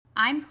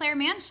I'm Claire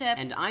Manship.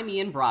 And I'm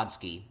Ian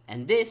Brodsky.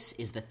 And this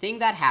is The Thing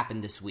That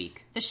Happened This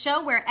Week. The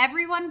show where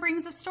everyone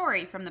brings a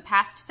story from the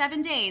past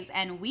 7 days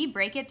and we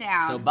break it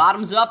down. So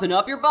bottoms up and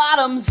up your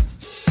bottoms!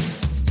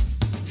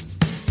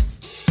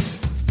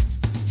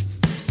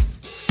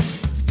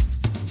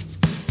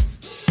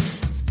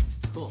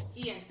 Cool.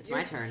 Ian, it's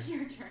my turn.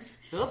 Your turn.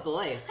 Oh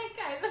boy. Hi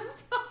guys, I'm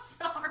so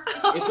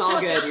sorry. It's all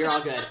good. You're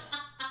all good.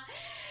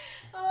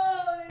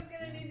 Oh, there's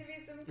gonna need to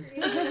be some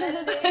creative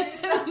editing or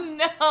something.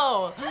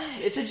 No.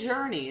 It's a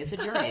journey. It's a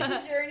journey.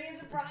 It's a journey,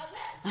 it's a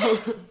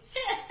process.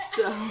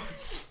 So,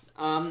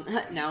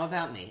 now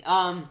about me.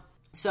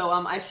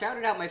 I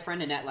shouted out my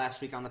friend Annette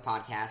last week on the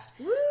podcast.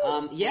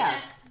 Woo! Yeah,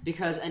 Annette.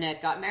 because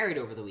Annette got married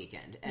over the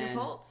weekend. And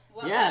Nicole.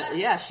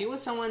 yeah, she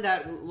was someone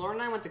that Laura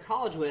and I went to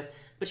college with,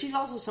 but she's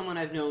also someone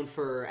I've known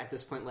for, at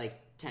this point, like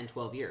 10,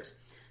 12 years.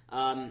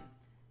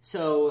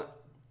 So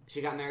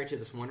she got married to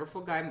this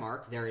wonderful guy,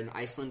 Mark. They're in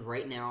Iceland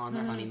right now on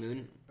their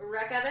honeymoon.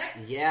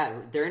 Reykjavik? Yeah,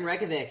 they're in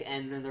Reykjavik,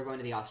 and then they're going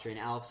to the Austrian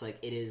Alps.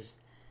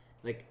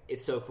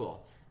 It's so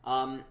cool.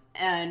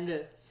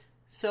 And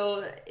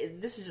so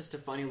this is just a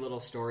funny little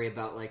story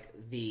about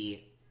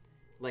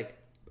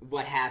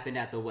what happened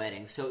at the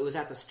wedding. So it was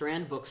at the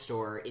Strand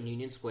Bookstore in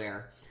Union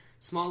Square.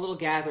 Small little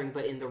gathering,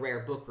 but in the rare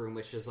book room,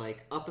 which is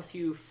like up a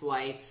few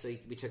flights. So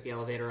we took the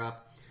elevator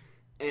up,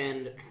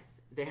 and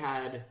they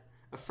had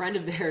a friend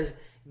of theirs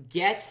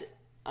get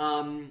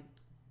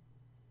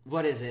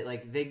what is it?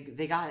 Like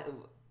they got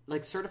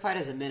like certified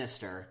as a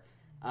minister.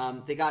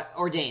 They got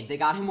ordained. They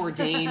got him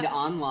ordained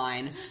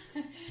online.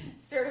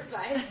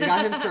 Certified. They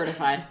got him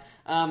certified.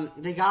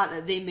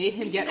 They made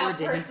him get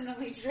ordained.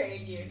 Personally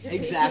trained you to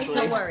Exactly.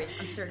 Don't worry,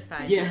 I'm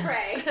certified. to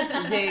pray.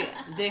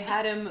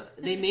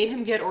 They made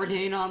him get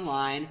ordained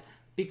online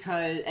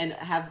and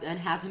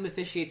have him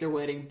officiate their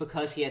wedding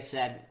because he had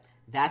said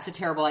that's a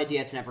terrible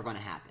idea. It's never going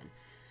to happen.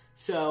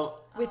 So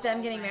With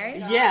them getting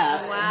married?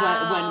 yeah,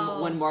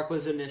 Wow. when Mark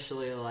was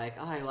initially like,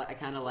 oh, I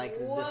kind of like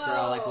this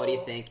girl. Like, what do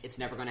you think? It's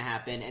never going to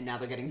happen. And now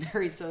they're getting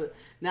married. So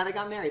now they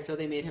got married. So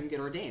they made him get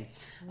ordained.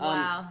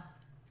 Wow.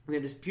 We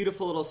had this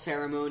beautiful little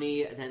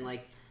ceremony. And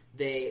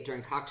then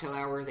during cocktail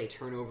hour, they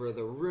turn over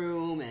the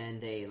room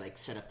and they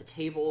set up the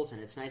tables.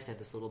 And it's nice to have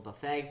this little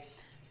buffet.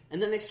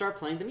 And then they start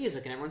playing the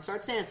music and everyone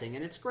starts dancing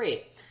and it's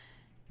great.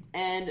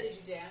 And Did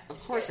you dance?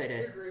 Of course I did.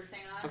 Your groove thing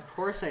on? Of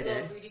course I Little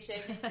did. booty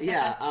shake?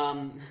 Yeah.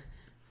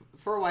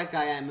 For a white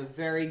guy, I'm a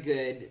very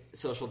good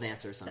social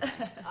dancer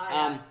sometimes.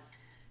 Yeah.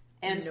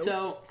 And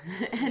Nope.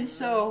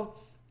 so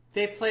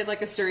they played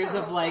a series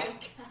of White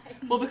guy.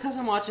 well, because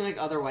I'm watching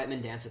other white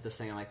men dance at this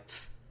thing, I'm like,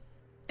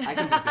 I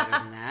can do better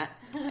than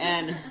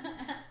that.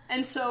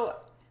 And so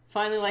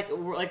finally,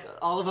 we're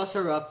all of us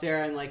are up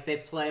there, and they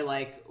play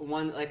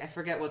one I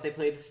forget what they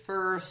played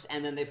first,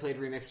 and then they played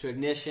Remix to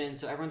Ignition.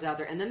 So everyone's out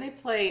there, and then they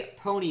play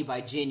Pony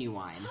by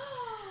Genuine,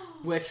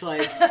 which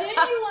Genuine!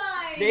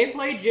 they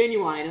play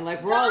Genuine, and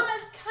we're all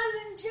Donna's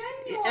cousin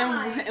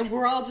Genuine! and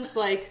we're all just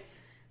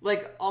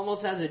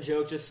almost as a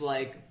joke, just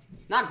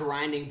not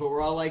grinding, but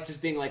we're all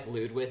just being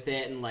lewd with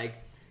it and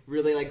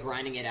really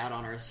grinding it out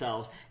on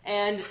ourselves.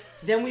 And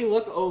then we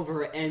look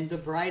over and the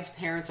bride's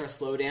parents are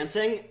slow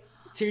dancing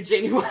to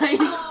Genuine.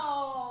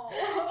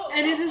 Oh.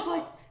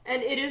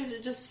 And it is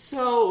just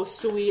so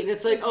sweet, and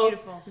it's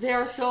beautiful. they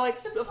are so of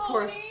Pony.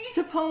 course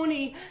to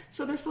Pony,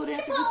 so they're slow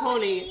dancing to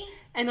Pony.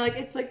 And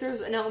it's there's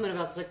an element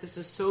about this this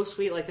is so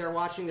sweet, they're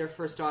watching their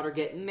first daughter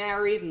get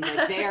married, and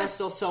they are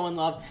still so in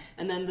love.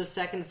 And then the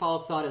second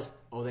follow-up thought is,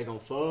 oh, they gonna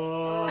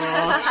fuck.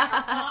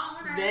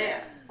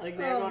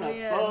 they're gonna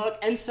man. fuck.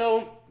 And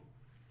so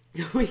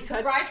we cut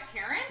The bride's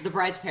parents? the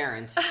bride's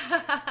parents,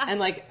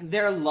 and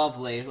they're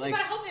lovely. But I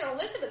hope they don't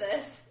listen to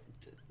this.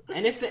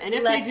 And if Let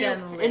they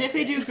them do,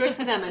 listen. good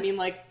for them. I mean,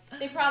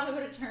 They probably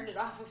would have turned it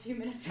off a few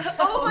minutes ago.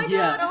 Oh my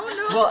yeah. god,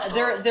 oh no.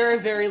 Well, they're a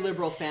very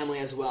liberal family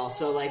as well,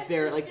 so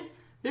they're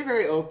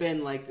very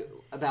open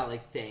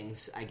about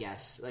things, I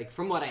guess,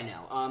 from what I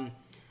know.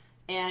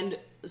 And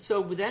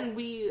so then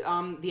we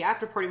the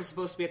after party was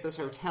supposed to be at this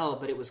hotel,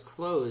 but it was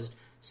closed.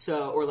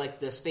 So or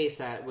the space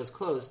that was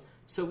closed.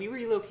 So we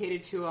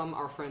relocated to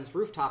our friend's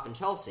rooftop in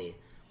Chelsea,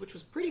 which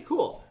was pretty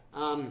cool.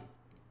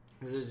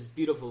 Because there was this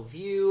beautiful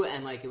view,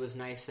 and it was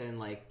nice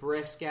and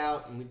brisk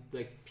out, and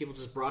we people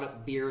just brought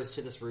up beers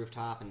to this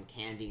rooftop and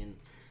candy, and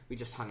we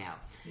just hung out.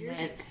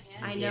 And-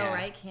 I know, yeah.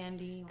 right?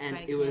 Candy. And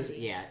white it was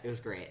candy. it was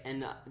great.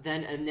 And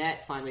then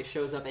Annette finally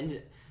shows up,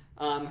 and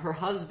her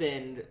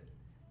husband,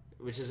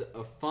 which is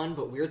a fun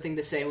but weird thing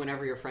to say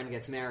whenever your friend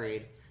gets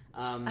married.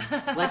 When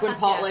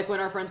Paul, Yeah. when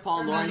our friends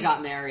Paul and Lauren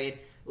got married.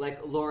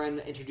 Lauren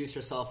introduced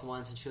herself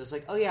once, and she was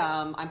like, "Oh yeah,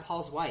 I'm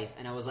Paul's wife,"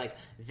 and I was like,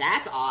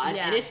 "That's odd."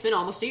 Yeah. And it's been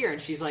almost a year, and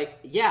she's like,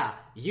 "Yeah,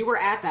 you were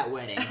at that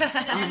wedding." Did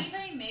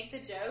anybody make the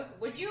joke?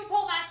 Would you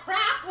pull that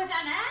crap with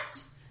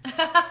Annette?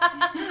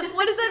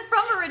 What is that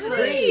from originally?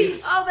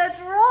 Grease. Oh, that's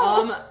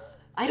wrong.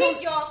 I don't.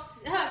 Keep your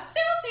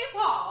filthy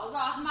paws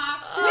off my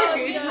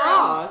Sticky silky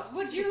draws. draws.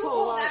 Would you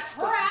pull that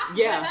crap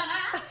Yeah.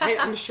 with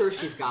Annette? I'm sure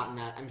she's gotten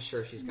that. I'm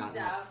sure she's gotten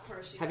Yeah, that. of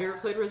course she Have you ever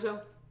does. played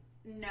Rizzo?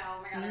 No,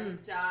 oh my god, I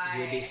would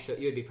die.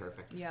 You'd be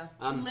perfect. Yeah.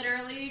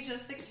 Literally,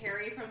 just the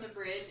Carrie from the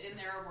bridge in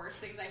There Are Worse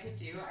Things I Could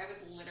Do, I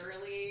would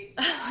literally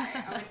die.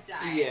 I would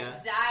die. Yeah.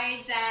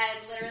 Die, dead,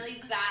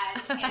 literally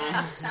dead.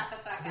 Can't shut the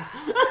fuck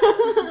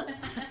up.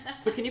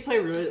 But can you play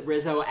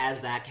Rizzo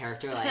as that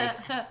character?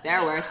 Like, there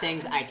are worse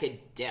things I could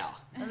do.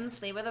 And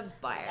sleep with a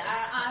bar. There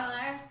are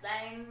worse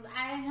things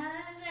I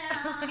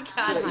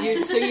could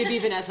do. So you'd be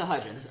Vanessa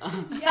Hudgens.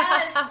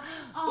 Yes.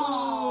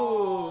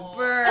 Ooh,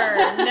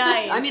 burn.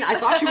 Nice. I mean, I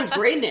thought she was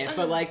great in it,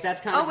 but like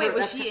that's kind of. Oh wait, her,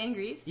 was she in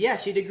Grease? Yeah,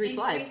 she did Grease In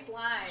Live. Grease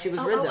Live. She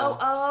was Rizzo.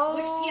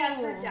 Which, P.S.,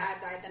 her dad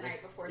died the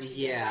night before she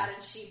did that,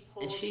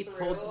 and she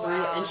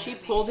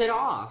pulled it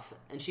off.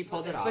 And she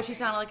pulled it off. But she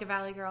sounded like a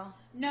Valley girl.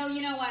 No,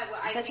 you know what?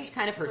 That's just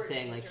kind of her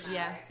thing. Like,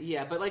 dramatic.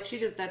 yeah, but like she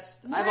just More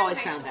I've in always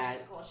High found School that.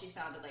 Musical, she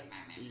sounded like my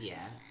man. Yeah,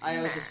 I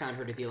always just found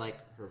her to be like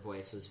her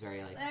voice was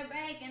very like They're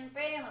breaking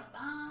free of a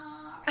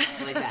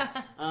song. like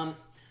that.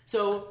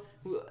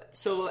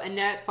 So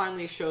Annette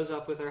finally shows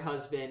up with her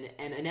husband,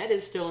 and Annette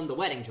is still in the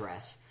wedding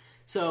dress.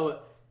 So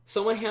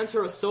someone hands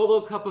her a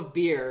solo cup of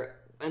beer,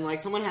 and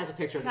like someone has a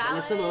picture of this, and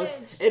it's the most.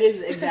 It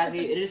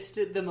is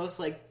the most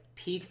like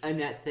peak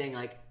Annette thing,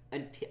 like.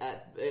 And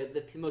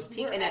the most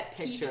peak Annette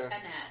picture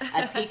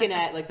at peak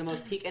Annette, like the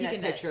most peak Annette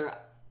picture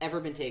ever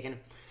been taken.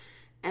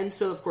 And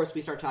so, of course,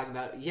 we start talking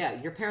about,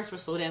 your parents were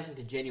slow dancing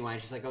to Genuine.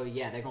 She's like, oh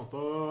yeah, they're going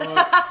fuck.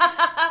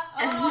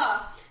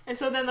 And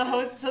so then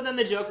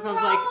the joke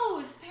becomes like,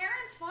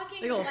 parents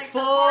fucking they go, like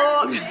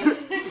fuck.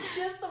 It's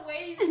just the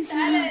way you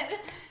said it.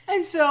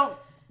 And so,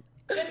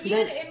 but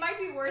even it might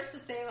be worse to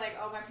say like,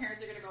 oh, my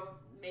parents are gonna go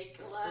make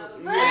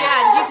love.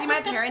 Yeah, did you see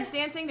my parents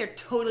dancing? They're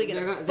totally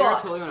gonna fuck. They're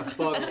totally gonna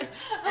fuck.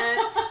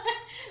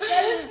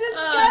 That is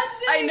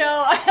disgusting. I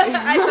know.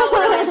 I felt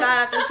really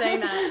bad after saying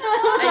that.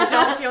 I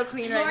don't feel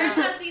clean right Lauren now.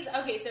 has these.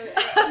 Okay, so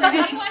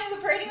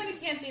for anyone who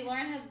can't see,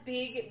 Lauren has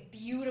big,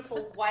 beautiful,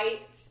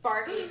 white,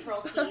 sparkly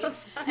pearl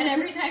teeth, and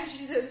every time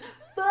she says,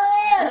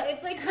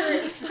 it's like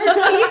her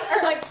teeth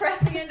are like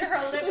pressing into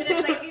her lip, and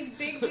it's like these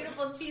big,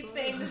 beautiful teeth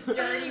saying this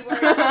dirty word.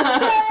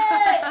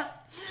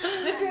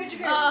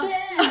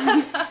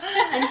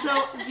 And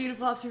so it's a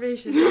beautiful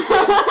observation.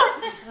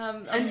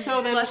 And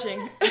so then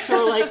blushing.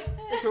 So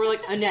we're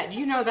like, Annette,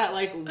 you know that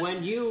like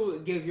when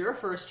you give your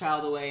first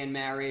child away in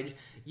marriage,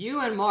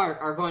 you and Mark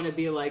are going to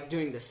be like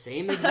doing the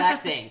same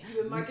exact thing.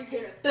 You and Mark are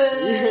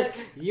gonna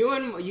you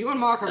and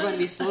Mark are going to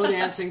be slow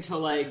dancing to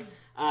like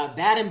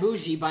Bad and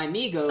Bougie by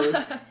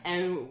Migos,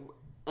 and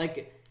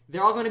like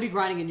they're all going to be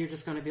grinding, and you're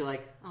just going to be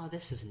like, oh,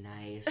 this is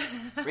nice.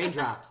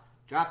 Raindrops,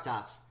 drop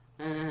tops.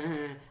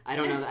 I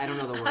don't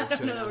know the words to it. I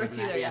don't know the words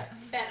either. Yeah.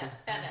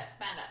 Banda.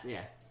 Yeah.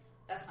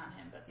 That's not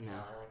him, but still, I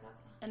like that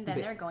song. And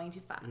then they're going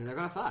to fuck. And they're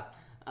gonna fuck.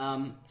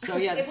 So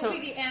yeah, it will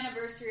be the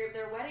anniversary of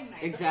their wedding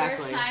night.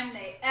 Exactly. The first time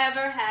they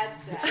ever had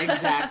sex.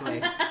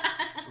 Exactly.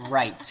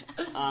 Right.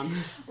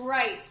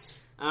 Right.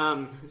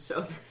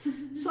 So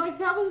like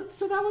that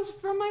was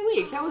from my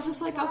week. That was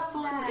just like a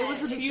fun. that. It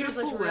was a Pictures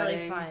beautiful looked wedding.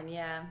 really fun.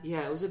 Yeah.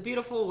 Yeah, it was a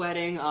beautiful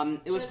wedding.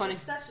 It was funny.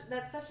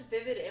 That's such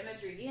vivid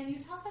imagery, and you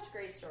tell such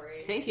great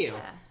stories. Thank you.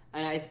 Yeah.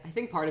 And I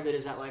think part of it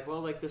is that like,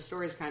 well, like the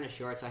story's kind of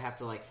short, so I have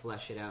to like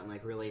flesh it out and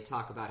like really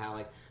talk about how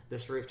like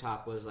this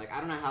rooftop was like. I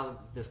don't know how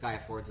this guy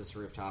affords this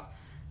rooftop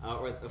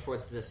or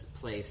affords this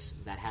place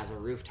that has a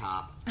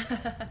rooftop,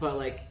 but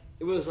like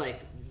it was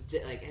like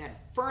it had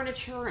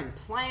furniture and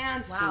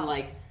plants and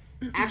like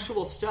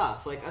actual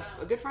stuff. Like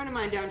a good friend of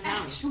mine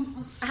downtown,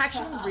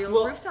 Actual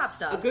real rooftop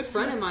stuff. A good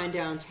friend of mine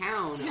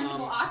downtown.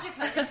 Tangible objects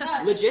I can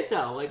touch. Legit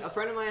though, like a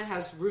friend of mine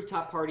has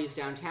rooftop parties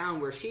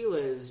downtown where she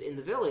lives in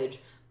the Village.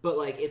 But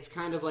like it's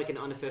kind of like an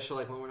unofficial,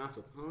 like, well, we're not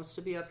supposed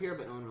to be up here,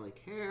 but no one really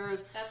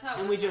cares. That's how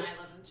it and was we just, when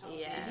I lived in Chelsea.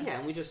 Yeah,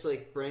 and we just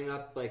like bring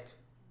up like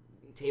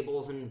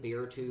tables and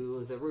beer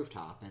to the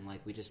rooftop, and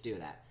like we just do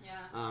that.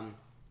 Yeah.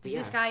 Does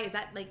this guy, is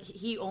that like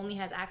he only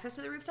has access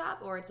to the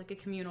rooftop, or it's like a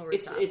communal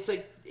rooftop?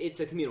 It's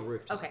a communal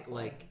rooftop. Okay, cool.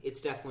 Like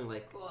it's definitely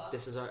like Cool.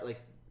 this is our like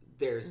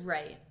there's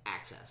right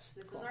access.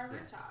 This is our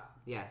rooftop.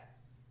 Yeah.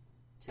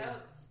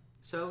 Totes.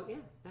 So yeah,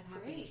 that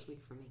happened Great. this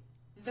week for me.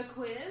 The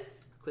quiz.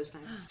 Quiz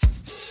time.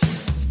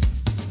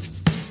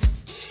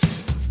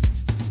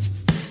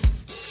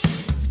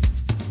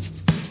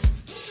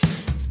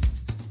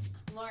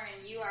 Lauren,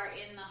 you are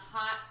in the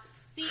hot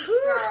seat,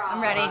 girl.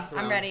 I'm ready. Hot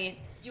I'm ready.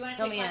 You want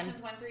to Fill take me in.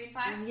 questions 1, 3, and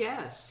 5?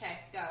 Yes. Okay,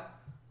 go.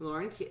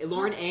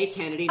 Lauren A.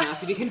 Kennedy, not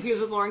to be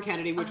confused with Lauren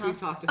Kennedy, which we've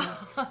talked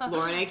about.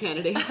 Lauren A.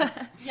 Kennedy.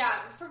 Yeah,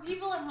 for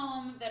people at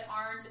home that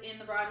aren't in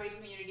the Broadway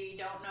community,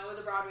 don't know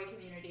the Broadway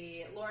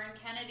community, Lauren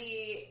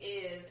Kennedy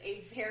is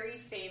a very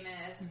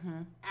famous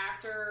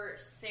actor,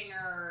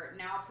 singer,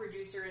 now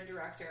producer and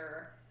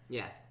director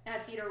Yeah.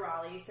 at Theater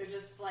Raleigh. So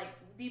just like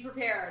be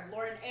prepared.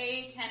 Lauren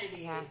A.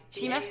 Kennedy. Yeah.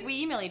 is-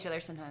 We email each other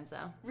sometimes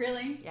though.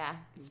 Really? Yeah,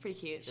 it's pretty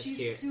cute. She's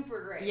cute.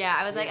 super great. Yeah,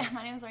 I was like,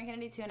 my name is Lauren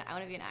Kennedy too, and I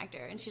want to be an actor.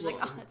 And she's like,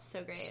 oh, that's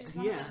so great. She's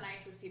one of the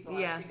nicest people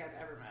I think I've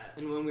ever met.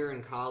 And when we were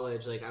in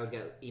college, like I would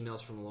get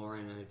emails from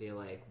Lauren, and I'd be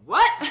like,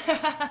 "What?"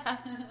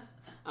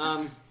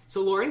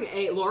 So Lauren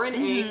A.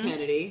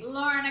 Kennedy.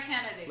 Lorena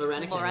Kennedy.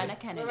 Lorena Lorena Kennedy.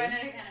 Kennedy. Lorena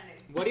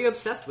Kennedy. What are you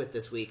obsessed with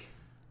this week?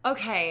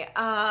 Okay,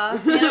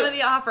 Phantom of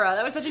the Opera.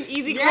 That was such an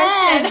easy question.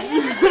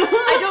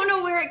 I don't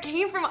know where it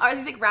came from. Are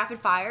these like rapid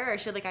fire, or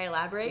should I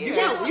elaborate?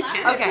 Yeah, you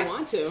can Okay. if you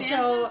want to.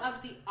 Phantom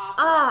of the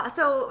Opera.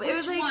 So it Which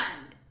was like one?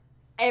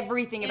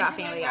 everything about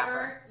Andrew Phantom of Lloyd the Opera.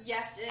 Webber,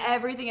 yes.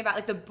 Everything about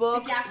like the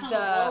book, The Gaston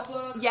Leroux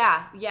book?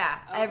 yeah,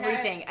 Okay.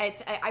 everything.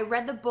 I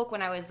read the book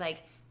when I was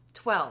like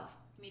 12.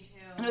 Me too.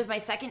 And it was my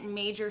second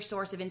major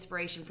source of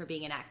inspiration for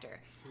being an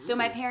actor. So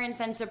my parents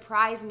then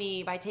surprised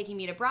me by taking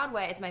me to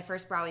Broadway. It's my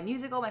first Broadway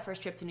musical, my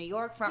first trip to New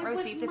York, front row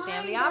seats at Phantom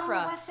of the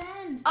Opera. West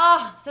End.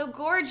 Oh, so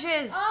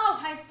gorgeous. Oh,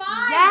 high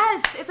five.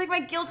 Yes, it's like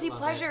my guilty love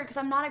pleasure it. because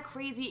I'm not a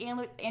crazy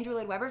Andrew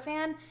Lloyd Webber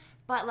fan,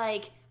 but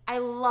like I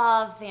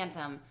love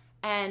Phantom.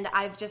 And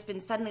I've just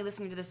been suddenly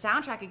listening to the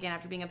soundtrack again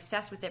after being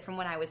obsessed with it from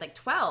when I was like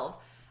 12.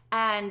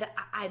 And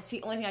it's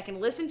the only thing I can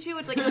listen to.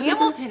 It's like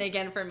Hamilton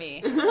again for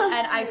me. And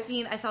I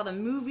saw the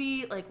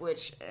movie, like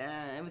with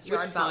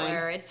Gerard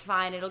Butler. Fine. It's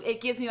fine.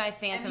 It gives me my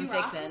Phantom Emmy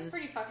Ross fixins. is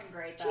pretty fucking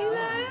great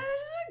though.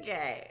 She's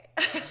okay.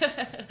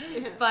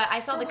 But I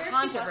saw For the where she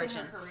concert was in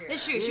version. her career.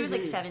 It's true. She was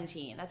like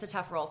 17. That's a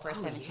tough role for a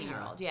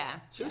 17-year-old. Yeah.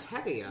 She was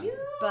hecka young.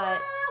 But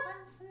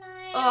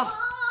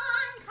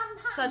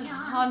such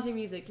haunting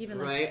music. Even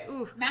Right. like,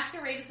 ooh.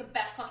 Masquerade is the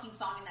best fucking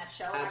song in that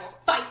show. And I will Abs-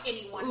 fight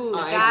anyone. Ooh, who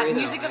says I that agree, though.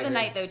 music I of the agree.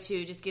 night though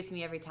too just gets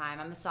me every time.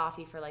 I'm a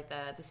softie for like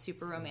the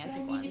super romantic I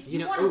mean, ones. if You you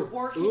know- want to ooh,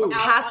 work ooh. it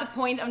out, Past the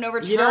point of no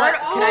return. You know what?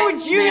 Oh,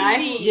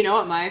 juicy. You know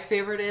what my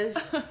favorite is?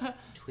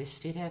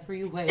 Twisted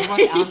every way, what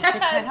answer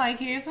can I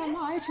give? Am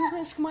I to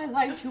risk my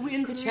life to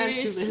win the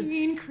chance to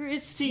live?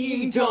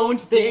 Christine, Don't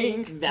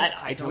think that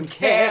I don't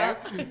care.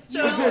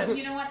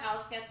 You know what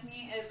else gets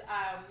me is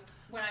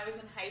when I was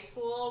in high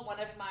school, one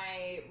of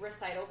my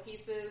recital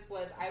pieces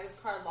was I was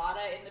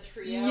Carlotta in the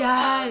trio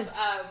Yes.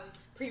 of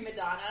Prima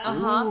Donna.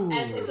 Uh-huh.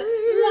 And it's like,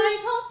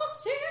 light up the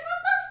stairs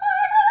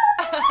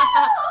of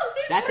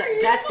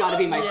the That's got to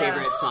be my Yeah.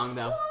 favorite song,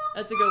 though.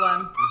 That's a good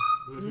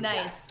one.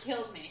 Nice.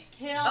 Kills me.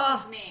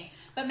 Ugh. Me.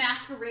 But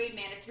Masquerade,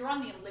 man, if you're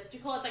on the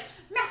elliptical, it's like,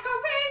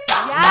 Masquerade!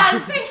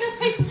 Yes. Face your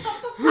face is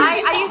something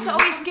I used to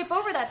always skip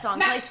over that song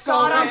until I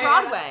saw it on Masquerade.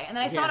 Broadway. And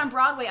then I saw Yeah. it on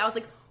Broadway. I was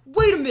like,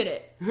 wait a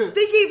minute. They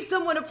gave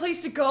someone a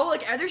place to go?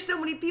 Like, there's so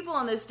many people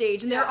on this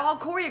stage and they're all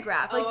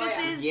choreographed. Like, Oh, this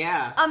yeah. is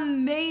Yeah.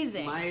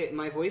 amazing.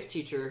 My voice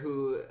teacher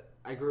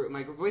I grew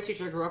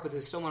up with,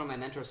 who's still one of my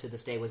mentors to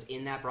this day, was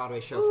in that Broadway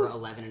show for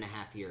 11 and a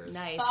half years.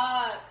 Nice.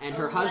 Fuck. And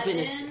her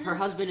 11?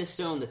 husband is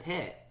still in the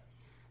pit.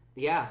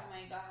 Yeah. Oh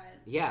my god.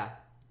 Yeah.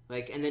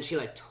 And then she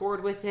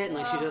toured with it,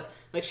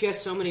 and she has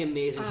so many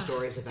amazing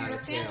stories So about you're a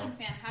it too. Phantom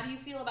fan. How do you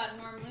feel about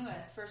Norm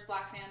Lewis, first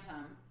Black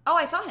Phantom? Oh,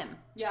 I saw him.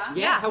 Yeah?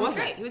 Yeah. He how was was it?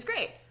 great. He was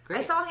great. Great.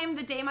 I saw him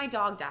the day my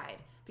dog died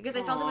because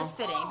I felt it was Aw.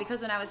 fitting.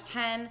 Because when I was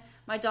 10,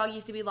 my dog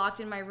used to be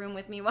locked in my room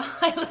with me while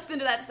I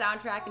listened to that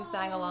soundtrack and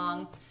sang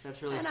along.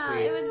 That's really And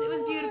sweet. it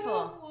was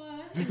beautiful.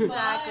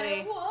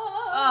 Exactly.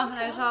 Oh, and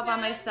I saw it by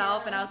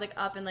myself, and I was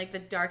up in the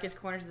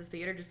darkest corners of the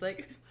theater, just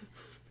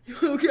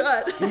oh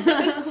god,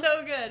 it's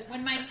so good.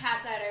 When my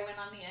cat died, I went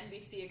on the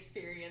NBC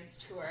Experience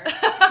tour.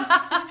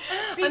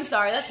 I'm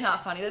sorry, that's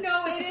not funny. That's,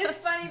 No, it is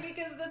funny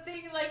because the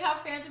thing, how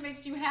Phantom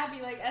makes you happy,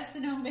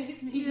 SNL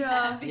makes me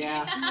Yeah. happy.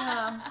 Yeah.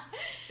 yeah.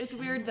 It's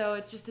weird though.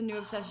 It's just a new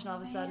obsession all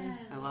of a sudden. Man.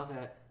 I love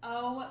it.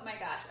 Oh my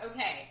gosh.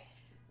 Okay.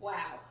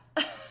 Wow.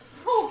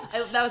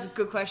 That was a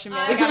good question,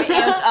 man. It got me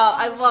amped up.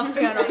 I love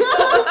Phantom.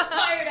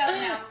 Fired up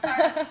now.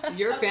 Fired up.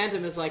 Your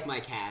fandom is like my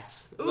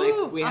cats.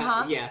 Ooh, we have,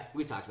 uh-huh. yeah,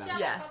 we talked about it.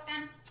 Yeah.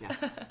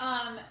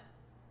 Yeah.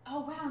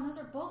 Oh wow, and those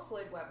are both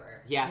Lloyd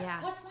Webber. Yeah.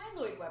 Yeah. What's my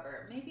Lloyd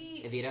Webber?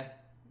 Maybe. Evita.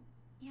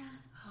 Yeah.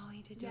 Oh,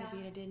 he did do Yeah.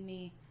 Evita, didn't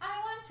he? I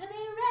want to be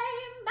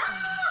rainbow.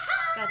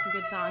 He's got some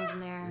good songs in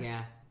there.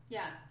 Yeah.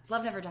 Yeah.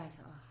 Love Never Dies.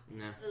 Oh.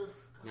 No. Ugh,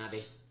 gosh.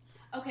 Nobby.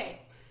 Okay.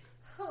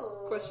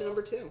 Question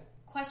number 2.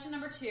 Question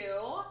number 2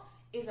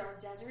 is our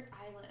desert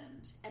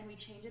island, and we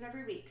change it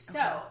every week. So,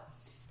 Okay.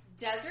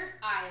 desert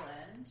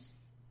island.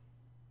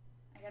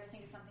 I got to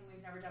think of something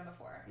we've never done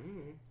before.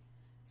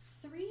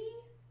 3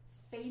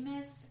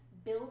 famous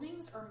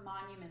buildings or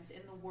monuments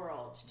in the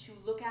world to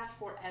look at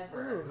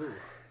forever.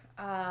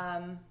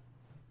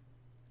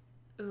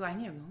 Ooh, I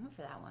need a moment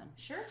for that one.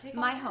 Sure, take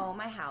My all time. home,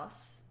 my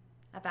house,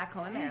 back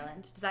home in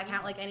Maryland. Does that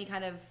count any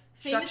kind of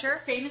Famous-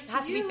 structure? famous It to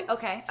has to you. be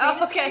okay. Famous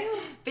to okay. you.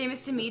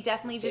 Famous to me,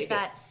 definitely Take just it.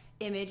 that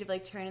image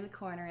of turning the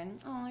corner and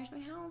there's my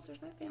house,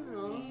 there's my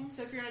family.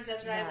 So if you're on a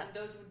desert Yeah. island,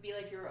 those would be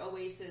your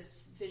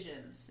oasis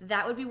visions.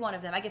 That would be one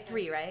of them. I get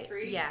 3, right?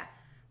 3? Yeah.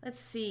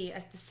 Let's see.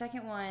 The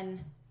second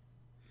one.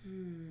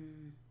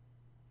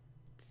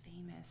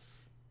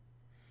 Famous.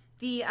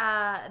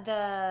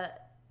 The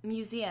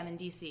museum in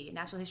DC,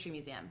 Natural History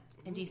Museum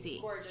in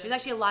DC. Gorgeous. There's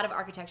actually a lot of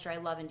architecture I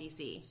love in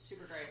DC.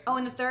 Super great. Oh,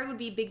 and the third would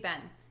be Big Ben,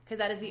 because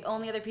that is the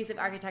only other piece of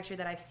architecture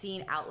that I've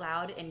seen out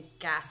loud and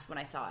gasped when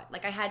I saw it.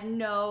 I had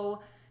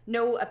no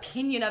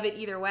opinion of it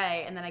either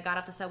way, and then I got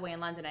off the subway in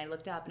London and I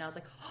looked up and I was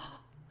like, oh,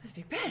 it's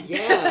Big Ben.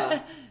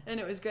 Yeah. And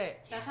it was great.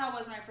 That's how it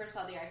was when I first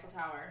saw the Eiffel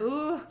Tower.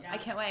 Ooh, Yeah. I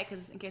can't wait,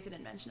 because in case I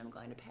didn't mention, I'm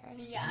going to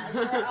Paris. Yes,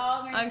 we're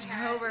all going to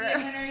October.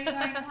 Paris. When are you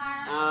going to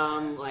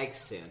Paris?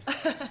 Soon.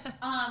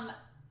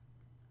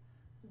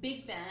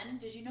 Big Ben.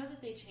 Did you know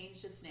that they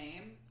changed its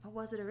name? What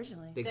was it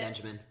originally? Big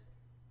Benjamin.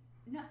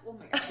 No, oh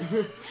my god.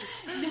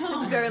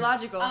 No. It's very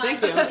logical.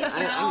 Thank you. It's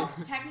now,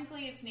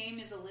 technically, its name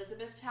is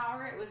Elizabeth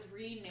Tower. It was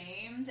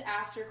renamed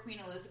after Queen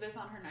Elizabeth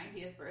on her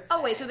 90th birthday.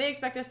 Oh, wait, so they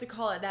expect us to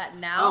call it that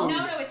now? Oh.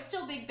 No, it's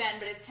still Big Ben,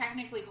 but it's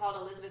technically called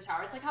Elizabeth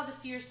Tower. It's like how the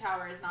Sears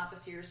Tower is not the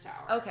Sears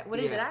Tower. Okay, what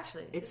is Yeah. it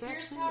actually? The It's Sears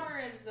actually,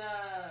 Tower is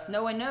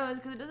No one knows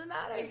because it doesn't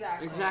matter.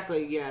 Exactly.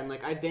 Exactly, yeah, and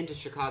like I've been to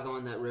Chicago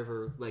on that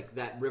river, like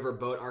that river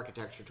boat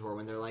architecture tour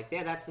when they're like,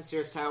 yeah, that's the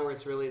Sears Tower,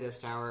 it's really this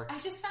tower. I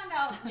just found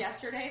out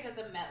yesterday that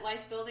the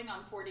MetLife building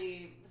on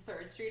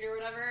 43rd Street or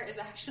whatever is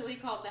actually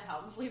called the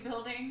Helmsley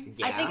Building.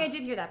 Yeah. I think I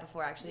did hear that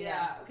before, actually.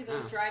 Yeah, because I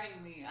was Oh.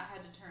 driving me. I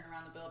had to turn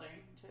around the building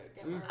to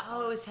get where I was Oh, it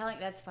going. was telling.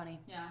 That's funny.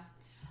 Yeah.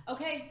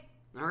 Okay.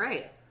 All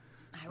right,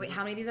 Wait,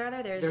 how many of these are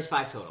there? there's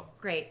 5 total.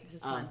 Great. This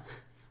is fun.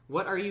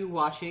 What are you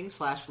watching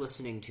 /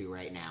 listening to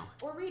right now?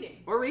 Or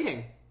reading. Or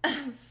reading?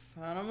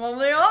 Phantom of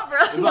the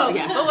Opera. Well,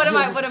 yes. So what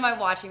am I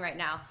watching right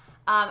now?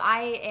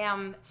 I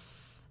am.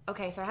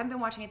 Okay, so I haven't been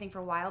watching anything for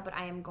a while, but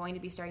I am going to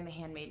be starting The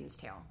Handmaid's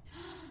Tale.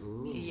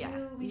 Ooh. Yeah,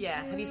 Me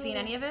yeah. too. Have you seen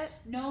any of it?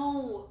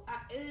 No.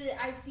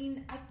 I've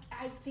seen...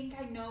 I think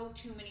I know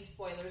too many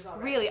spoilers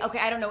already. Really? Okay,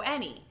 I don't know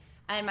any.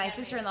 And my Handmaid's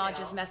sister-in-law Tale.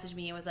 just messaged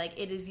me and was like,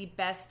 "It is the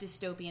best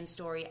dystopian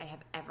story I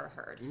have ever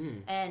heard."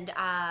 And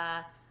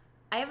I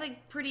have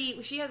like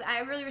pretty. She has.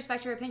 I really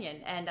respect her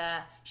opinion, and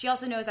she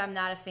also knows I'm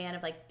not a fan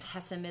of like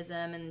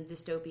pessimism and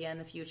dystopia in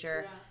the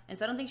future, Yeah. and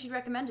so I don't think she'd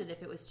recommend it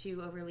if it was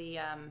too overly,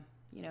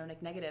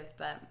 like negative.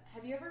 But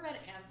Have you ever read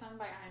Anthem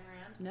by Ayn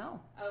Rand?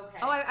 no. Okay.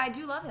 Oh, I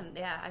do love him.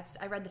 Yeah,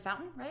 I read The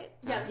Fountain, right?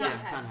 Yeah, Yeah,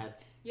 Fountainhead. Fountainhead.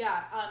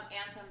 Yeah,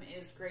 Anthem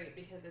is great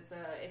because it's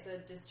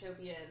a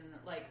dystopian,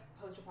 like,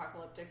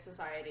 post-apocalyptic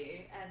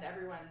society, and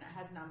everyone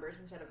has numbers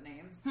instead of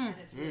names, and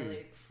it's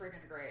really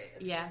friggin' great.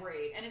 It's Yeah.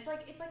 great, and it's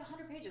like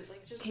 100 pages.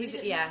 Like, just He's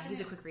read it in an he's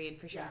a afternoon. quick read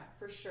for sure. Yeah,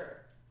 for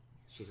sure.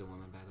 She's a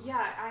woman, by the way.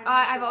 Yeah,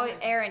 I've always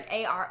Aaron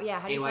AR. Yeah,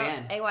 how do you spell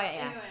AYN. it?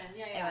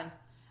 AYN.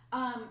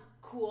 Yeah.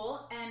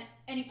 Cool. And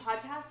any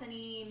podcasts,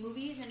 any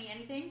movies,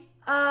 anything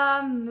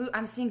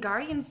I'm seeing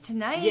Guardians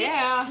tonight.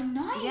 Yeah.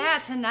 tonight? Yeah,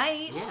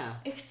 tonight. Yeah.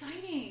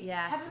 Exciting.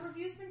 Yeah. Have the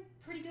reviews been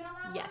pretty good on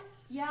that one?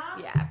 Yes. Yeah.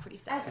 Yeah, pretty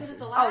sad. As good as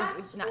the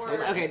last? not or so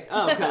bad. Okay.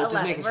 Oh, okay. Just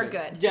 11, making we're sure.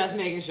 good. Just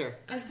making sure.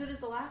 As good as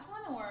the last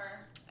one, or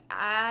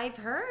I've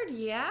heard,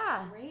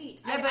 yeah.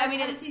 great? Yeah, but I mean,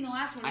 haven't it- seen the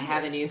last one. I either.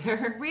 haven't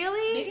either.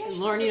 Really? Maybe I should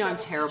Lauren, do you a know I'm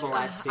double terrible feature.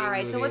 at seeing All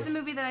right, so what's a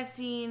movies. movie that I've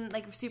seen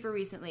like super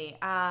recently?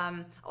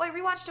 I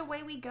rewatched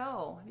Away We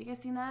Go. Have you guys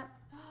seen that?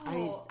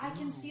 Oh, I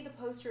can see the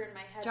poster in my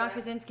head. John but I-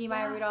 Krasinski, Maya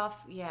Yeah. Rudolph.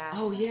 Yeah.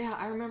 Oh yeah,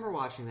 I remember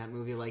watching that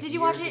movie like Did you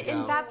watch years it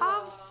ago. in Fat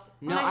Bob's?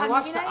 No, I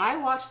watched that. I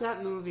watched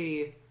that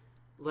movie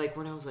like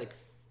when I was like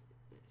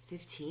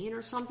 15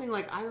 or something.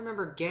 Like I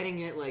remember getting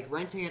it, like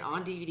renting it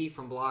on DVD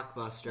from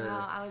Blockbuster.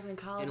 No, I was in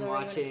college and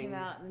already when it watching- came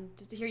out, and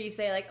just to hear you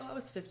say like, "Oh, I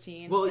was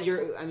 15." Well, it's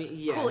like,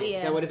 yeah, Cool,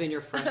 Ian. that would have been your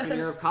freshman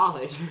year of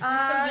college. so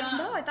young.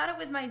 no, I thought it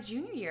was my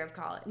junior year of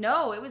college.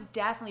 No, it was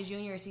definitely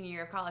junior or senior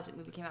year of college that the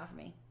movie came out for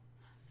me.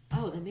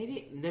 Oh, then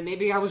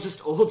maybe I was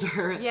just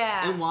older.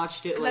 Yeah. and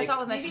watched it Because like. I saw it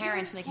with my Maybe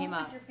parents you and were they came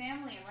at up. school with your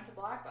family and went to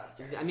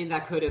Blockbuster. I mean,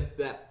 that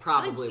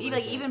probably was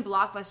Like it. even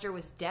Blockbuster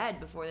was dead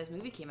before this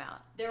movie came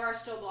out. There are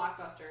still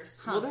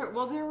Blockbusters. Well, there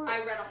were. I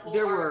read a whole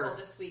there article were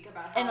this week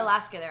about how In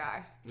Alaska, there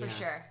are for Yeah.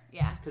 sure.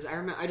 Yeah, because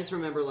I just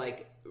remember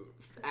like What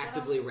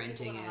actively else do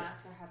renting people in it.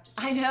 Alaska have to do?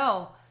 I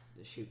know.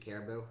 Shoot,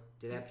 Caribou.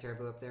 Do they have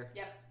Caribou up there?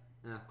 Yep,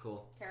 Oh,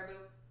 cool. Caribou.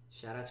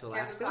 Shout out to Caribou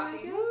Alaska. coffee.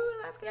 I guess. Ooh,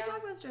 that's good. Yeah.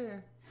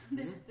 Blockbuster.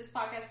 This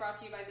podcast brought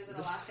to you by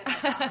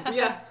VisitAlaska.com.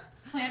 Yeah.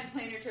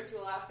 Plan your trip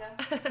to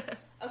Alaska.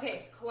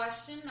 Okay,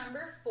 question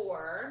number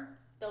 4.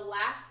 The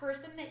last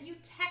person that you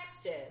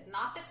texted,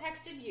 not that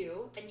texted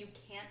you, and you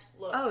can't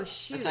look. Oh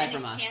shoot. Aside And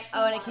from it us. can't be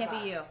Oh, and it one can't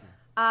of be you. us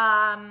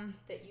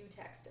that you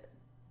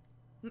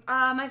texted.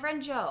 My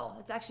friend Joe.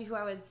 It's actually who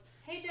I was.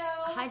 Hey, Joe.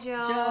 Hi,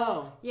 Joe.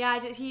 Joe. Yeah,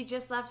 he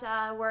just left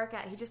work.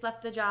 He just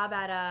left the job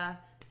at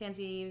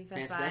Fancy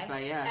Best Buy. Best Buy,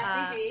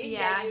 yeah. FBB.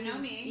 Yeah, you know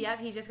he's- me. Yep,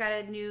 he just got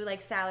a new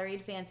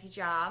salaried fancy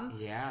job.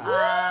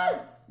 Yeah.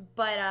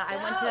 But I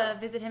went to Joe.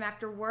 visit him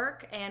after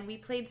work, and we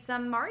played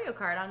some Mario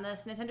Kart on the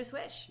Nintendo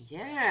Switch.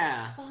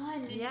 Yeah.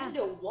 Fun. Yeah.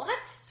 Nintendo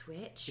what?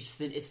 Switch?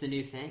 It's the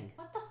new thing.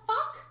 What the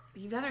fuck?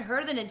 You haven't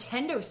heard of the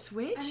Nintendo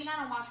Switch? I mean, I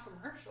don't watch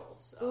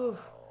commercials. So. Ooh.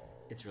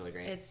 It's really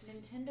great. It's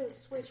Nintendo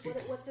Switch.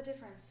 What's the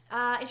difference?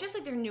 it's just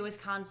like their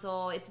newest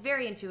console. It's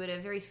very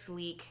intuitive, very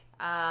sleek.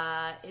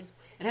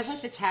 It's It has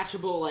like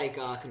detachable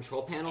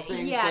control panel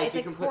things. yeah, so, it's you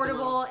like can put them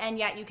portable, on. and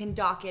yet you can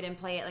dock it and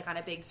play it on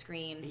a big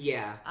screen.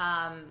 Yeah.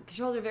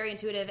 Controls are very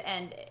intuitive,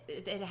 and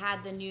it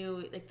had the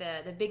new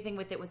the big thing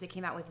with it was it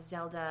came out with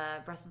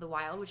Zelda Breath of the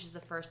Wild, which is the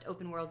first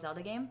open world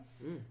Zelda game.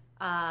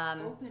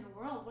 Open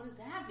world. What does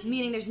that mean?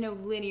 Meaning there's no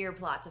linear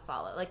plot to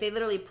follow. Like they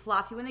literally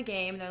plop you in the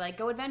game, and they're like,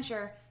 "Go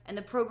adventure." And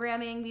the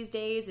programming these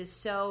days is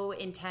so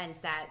intense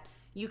that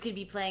you could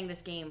be playing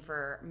this game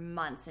for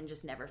months and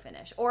just never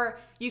finish. Or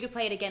you could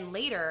play it again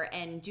later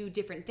and do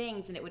different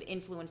things, and it would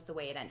influence the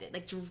way it ended,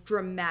 like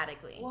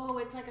dramatically. Whoa,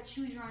 it's like a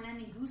choose your own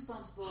ending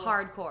Goosebumps book.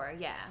 Hardcore,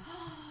 yeah.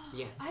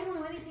 Yeah. I don't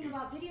know anything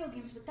about video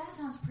games, but that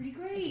sounds pretty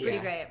great. It's pretty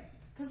great.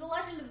 Because The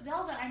Legend of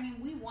Zelda, I mean,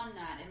 we won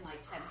that in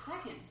like 10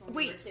 seconds when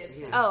we were kids.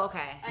 Oh,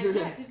 okay.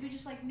 Yeah, because we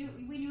just like knew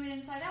it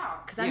inside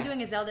out. Because I'm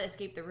doing a Zelda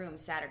Escape the Room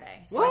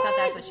Saturday, so I thought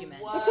that's what you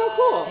meant. That's so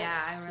cool.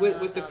 Yeah, I really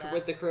love with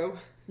Zelda. the crew.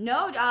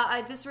 No,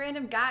 this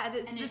random guy.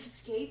 An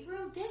escape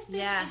room? This bitch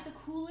Yeah. is the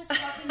coolest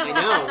fucking I girl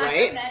know, I've right?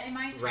 ever met in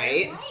my entire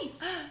Right?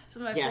 life. It's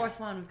my fourth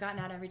one. We've gotten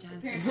out every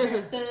time. Parents were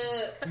like,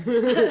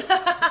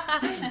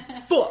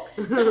 fuck. Fuck.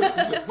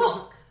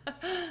 Fuck.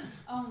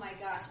 Oh my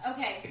gosh.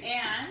 Okay,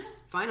 and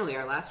Finally,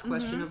 our last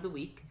question of the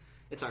week.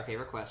 It's our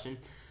favorite question.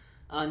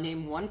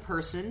 Name one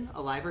person,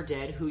 alive or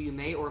dead, who you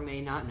may or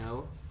may not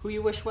know, who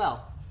you wish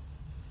well.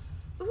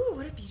 Ooh,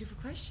 what a beautiful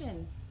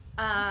question.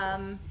 we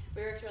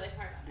worked really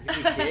hard on it.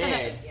 You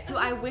did. Yeah. Who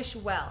I wish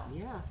well.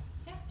 Yeah.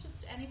 Yeah,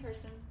 just any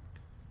person.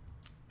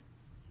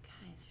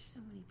 Guys, there's so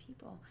many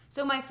people.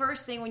 So my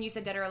first thing when you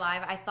said dead or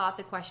alive, I thought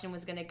the question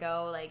was going to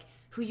go like,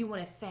 who you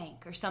want to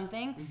thank or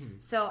something. Mm-hmm.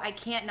 So I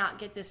can't not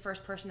get this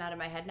first person out of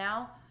my head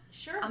now.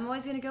 Sure. I'm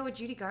always going to go with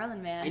Judy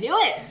Garland, man. I knew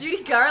it!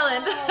 Judy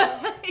Garland.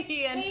 Oh.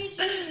 Ian. Hey,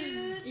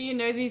 dudes. Ian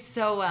knows me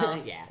so well.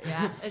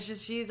 Yeah. It's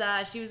just she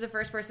was the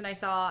first person I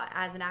saw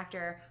as an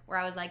actor where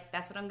I was like,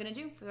 that's what I'm going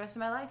to do for the rest of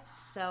my life.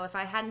 So if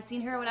I hadn't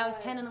seen her when I was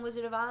 10 in The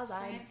Wizard of Oz,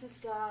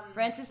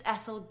 Frances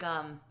Ethel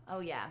Gum. Oh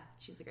yeah,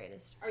 she's the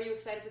greatest. Are you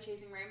excited for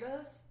Chasing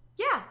Rainbows?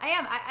 Yeah, I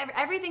am.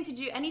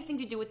 Anything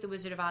to do with The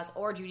Wizard of Oz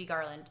or Judy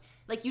Garland.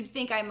 Like you'd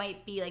think I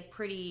might be like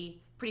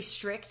pretty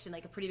strict and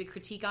like a pretty big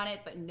critique on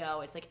it, but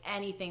no, it's like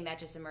anything that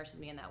just immerses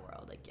me in that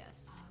world. Like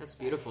yes, That's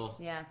beautiful.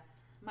 yeah.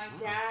 My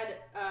dad,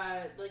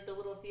 like the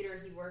little theater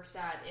he works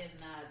at in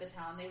the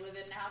town they live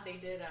in now, they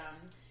did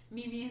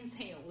Mimi and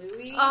St.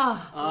 Louis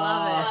Oh,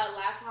 love it.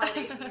 last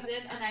holiday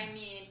season. And I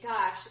mean,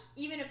 gosh,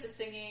 even if the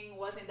singing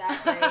wasn't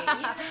that great,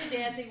 even if the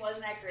dancing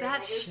wasn't that great, That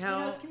it was,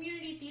 show. it's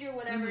community theater,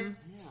 whatever.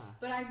 Yeah.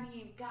 But I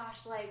mean,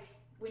 gosh, like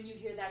when you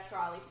hear that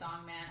trolley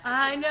song, man.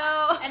 I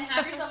know. And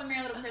Have Yourself a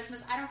Merry Little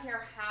Christmas. I don't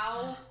care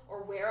how or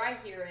where I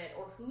hear it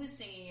or who is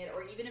singing it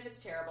or even if it's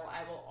terrible,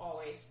 I will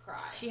always cry.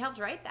 She helped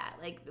write that.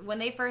 Like when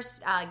they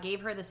first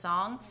gave her the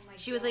song, my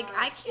she was like, God.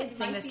 "I can't It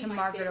sing might this be to my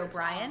Margaret favorite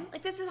O'Brien. song.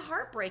 Like this is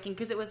heartbreaking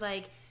because it was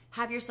like."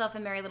 Have yourself a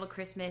merry little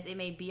Christmas. It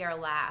may be our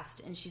last.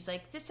 And she's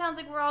like, this sounds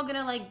like we're all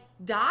gonna like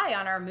die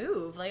on our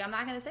move. Like I'm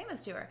not gonna sing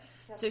this to her.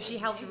 So she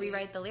helped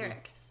rewrite the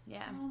lyrics.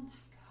 Yeah. Oh my God.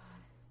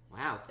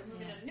 Wow. I'm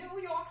moving to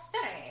New York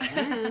City.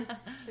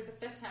 It's like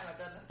the 5th time I've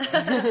done this.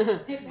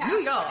 It passed New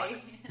York.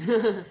 already.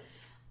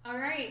 All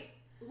right.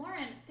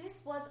 Lauren,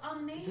 this was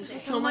amazing. This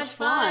was so much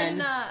fun.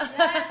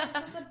 Yes,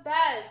 this was the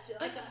best.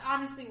 Like,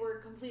 honestly, we're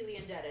completely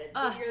indebted.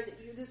 But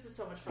this was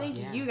so much fun. Thank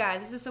Yeah. you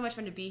guys. This was so much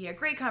fun to be here.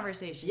 Great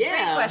conversation.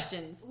 Yeah. Great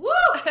questions. Woo!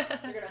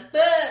 You're gonna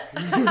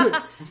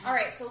book. All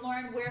right, so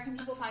Lauren, where can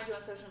people find you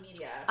on social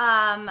media?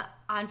 On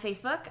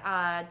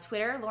Facebook,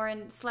 Twitter,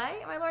 Lauren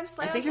Slay. Am I Lauren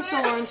Slay? I on think you're Twitter?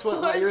 still Lauren Slay.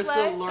 Lauren You're Slay.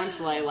 still Lauren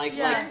Slay. Like,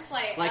 Lauren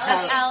Slay. like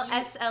how,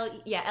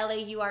 LSLE. Yeah,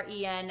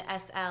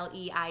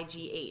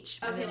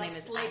 LAURENSLEIGH. Okay, My name like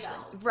is sleigh Ashley.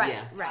 bells. Right,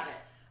 Yeah. right. Got it.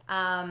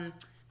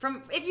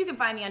 From if you can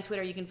find me on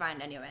Twitter, you can find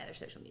any of my other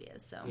social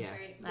medias. So Yeah.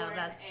 Great. No, Lauren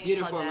that- A.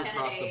 Uniform Kennedy.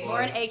 across the board.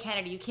 Lauren A.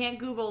 Kennedy. You can't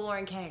Google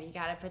Lauren Kennedy. You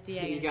gotta put the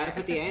A. you in gotta there.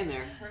 put the A in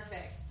there.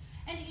 Perfect.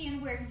 And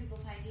Ian, where can people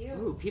find you?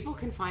 Ooh, people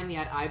can find me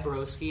at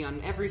iBroski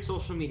on every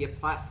social media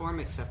platform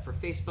except for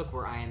Facebook,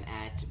 where I am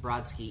at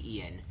Brodsky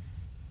Ian.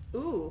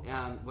 Ooh.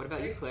 What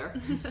about you, Claire?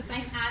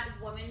 I'm at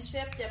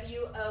Womanship,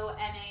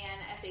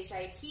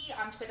 WOMANSHIP.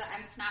 On Twitter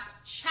and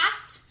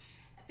Snapchat.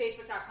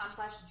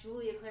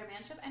 Facebook.com/Julia Claire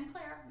Manship and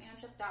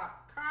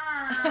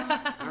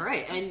ClaireManship.com. All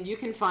right, and you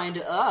can find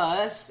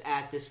us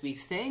at This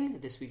Week's Thing,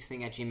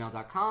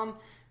 thisweeksthing@gmail.com,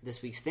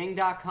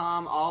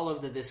 thisweeksthing.com, all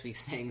of the This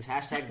Week's Things,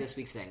 hashtag This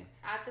Week's Thing.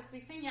 At This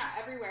Week's Thing, yeah,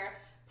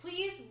 everywhere.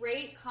 Please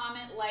rate,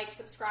 comment, like,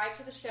 subscribe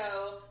to the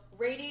show.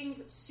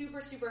 Ratings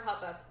super, super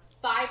help us.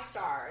 5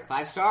 stars.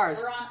 5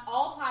 stars. We're on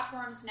all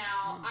platforms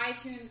now.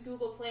 iTunes,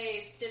 Google Play,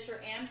 Stitcher,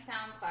 and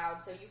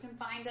SoundCloud. So you can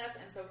find us,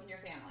 and so can your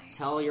family.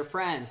 Tell your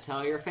friends,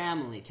 tell your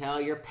family,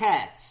 tell your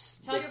pets.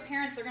 Tell your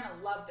parents they're going to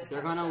love this They're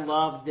episode. going to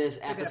love this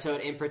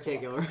episode in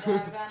particular. They're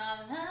going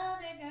to love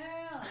it,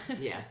 girl.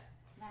 Yeah.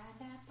 Ride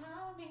that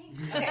pony.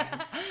 Okay,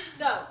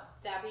 so,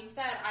 that being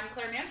said, I'm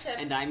Claire Manship.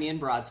 And I'm Ian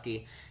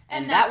Brodsky.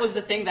 And And that was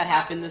the thing that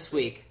happened this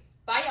week.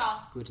 Bye,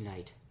 y'all. Good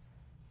night.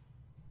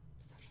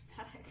 So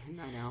dramatic. I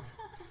know.